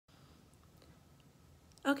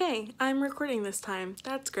Okay, I'm recording this time.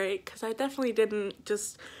 That's great, because I definitely didn't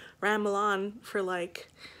just ramble on for like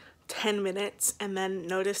 10 minutes and then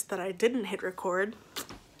notice that I didn't hit record.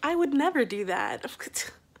 I would never do that.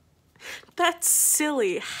 That's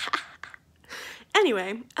silly.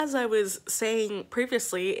 Anyway, as I was saying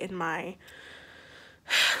previously in my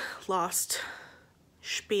lost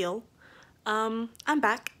spiel, I'm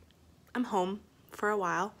back. I'm home for a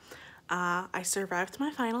while. I survived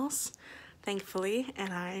my finals, thankfully,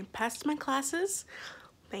 and I passed my classes,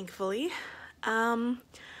 thankfully.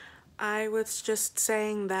 I was just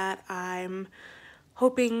saying that I'm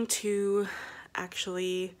hoping to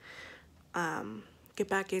actually get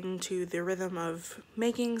back into the rhythm of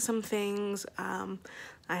making some things. I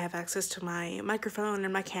have access to my microphone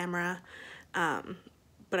and my camera, but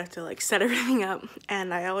I have to like set everything up,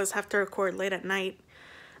 and I always have to record late at night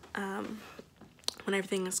when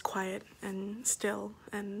everything is quiet and still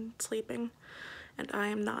and sleeping, and I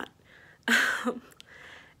am not.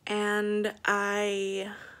 And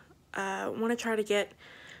I want to try to get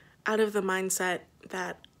out of the mindset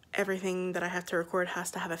that everything that I have to record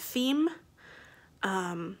has to have a theme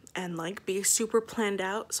and like be super planned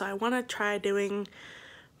out. So I want to try doing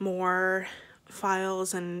more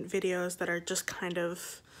files and videos that are just kind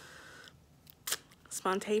of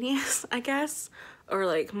spontaneous, I guess, or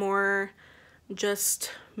like more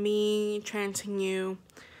just me trancing you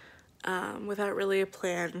without really a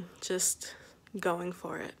plan, just going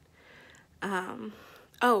for it.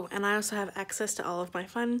 Oh, and I also have access to all of my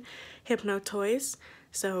fun Hypno toys,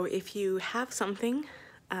 so if you have something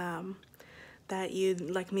that you'd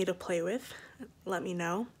like me to play with, let me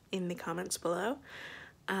know in the comments below.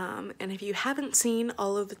 And if you haven't seen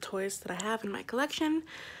all of the toys that I have in my collection,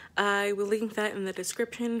 I will link that in the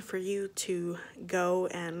description for you to go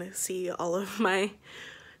and see all of my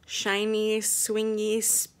shiny, swingy,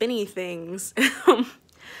 spinny things.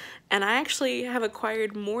 And I actually have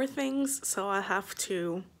acquired more things, so I'll have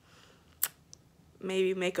to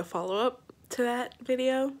maybe make a follow-up to that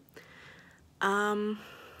video. But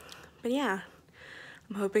yeah,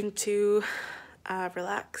 I'm hoping to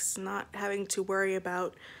relax, not having to worry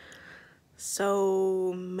about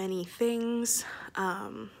so many things,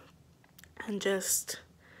 and just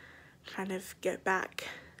kind of get back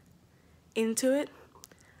into it.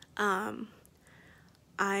 I'm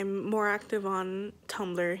more active on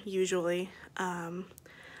Tumblr usually.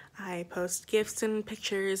 I post GIFs and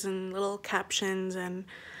pictures and little captions, and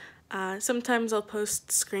sometimes I'll post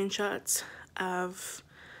screenshots of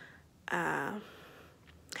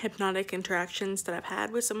hypnotic interactions that I've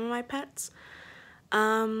had with some of my pets.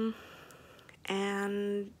 And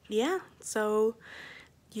yeah, so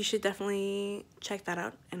you should definitely check that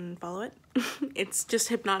out and follow it. It's just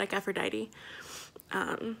Hypnotic Aphrodite,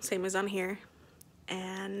 same as on here.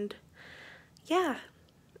 And yeah,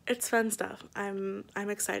 it's fun stuff. I'm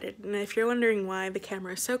excited. And if you're wondering why the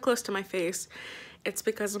camera is so close to my face, it's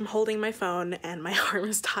because I'm holding my phone and my arm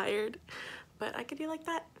is tired. But I could do like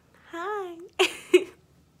that. Hi.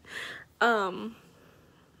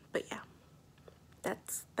 But yeah,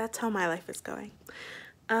 that's how my life is going.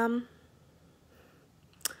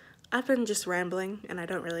 I've been just rambling, and I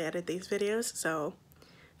don't really edit these videos, so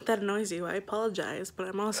if that annoys you, I apologize, but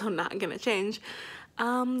I'm also not gonna change.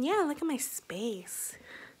 Yeah, look at my space.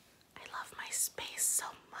 I love my space so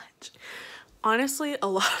much. Honestly, a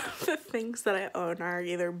lot of the things that I own are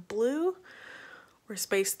either blue or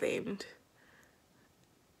space themed,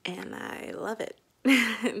 and I love it.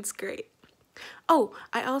 It's great. Oh,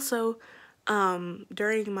 I also,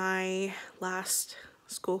 during my last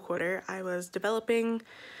school quarter, I was developing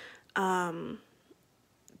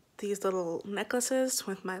these little necklaces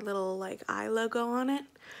with my little like eye logo on it,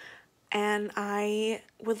 and I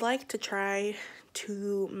would like to try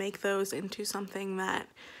to make those into something that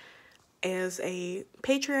is a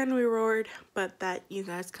Patreon reward, but that you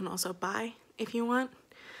guys can also buy if you want,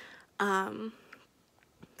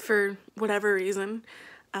 for whatever reason,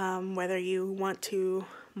 whether you want to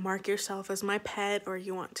mark yourself as my pet, or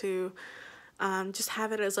you want to just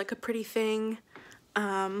have it as like a pretty thing,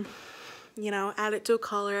 you know, add it to a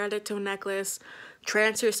collar, add it to a necklace,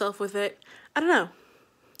 trance yourself with it. I don't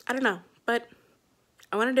know, but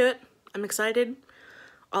I want to do it. I'm excited.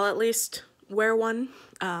 I'll at least wear one.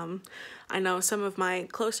 I know some of my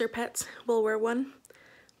closer pets will wear one,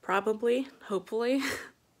 probably, hopefully,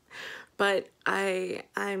 but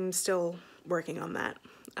I'm still working on that,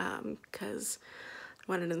 because I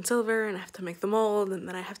want it in silver, and I have to make the mold, and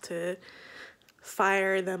then I have to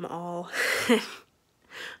fire them all,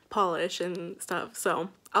 polish and stuff. So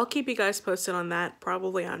I'll keep you guys posted on that,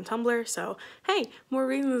 probably on Tumblr. So hey, more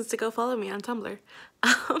reasons to go follow me on Tumblr.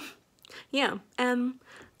 yeah, and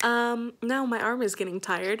now my arm is getting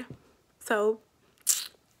tired, so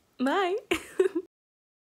bye.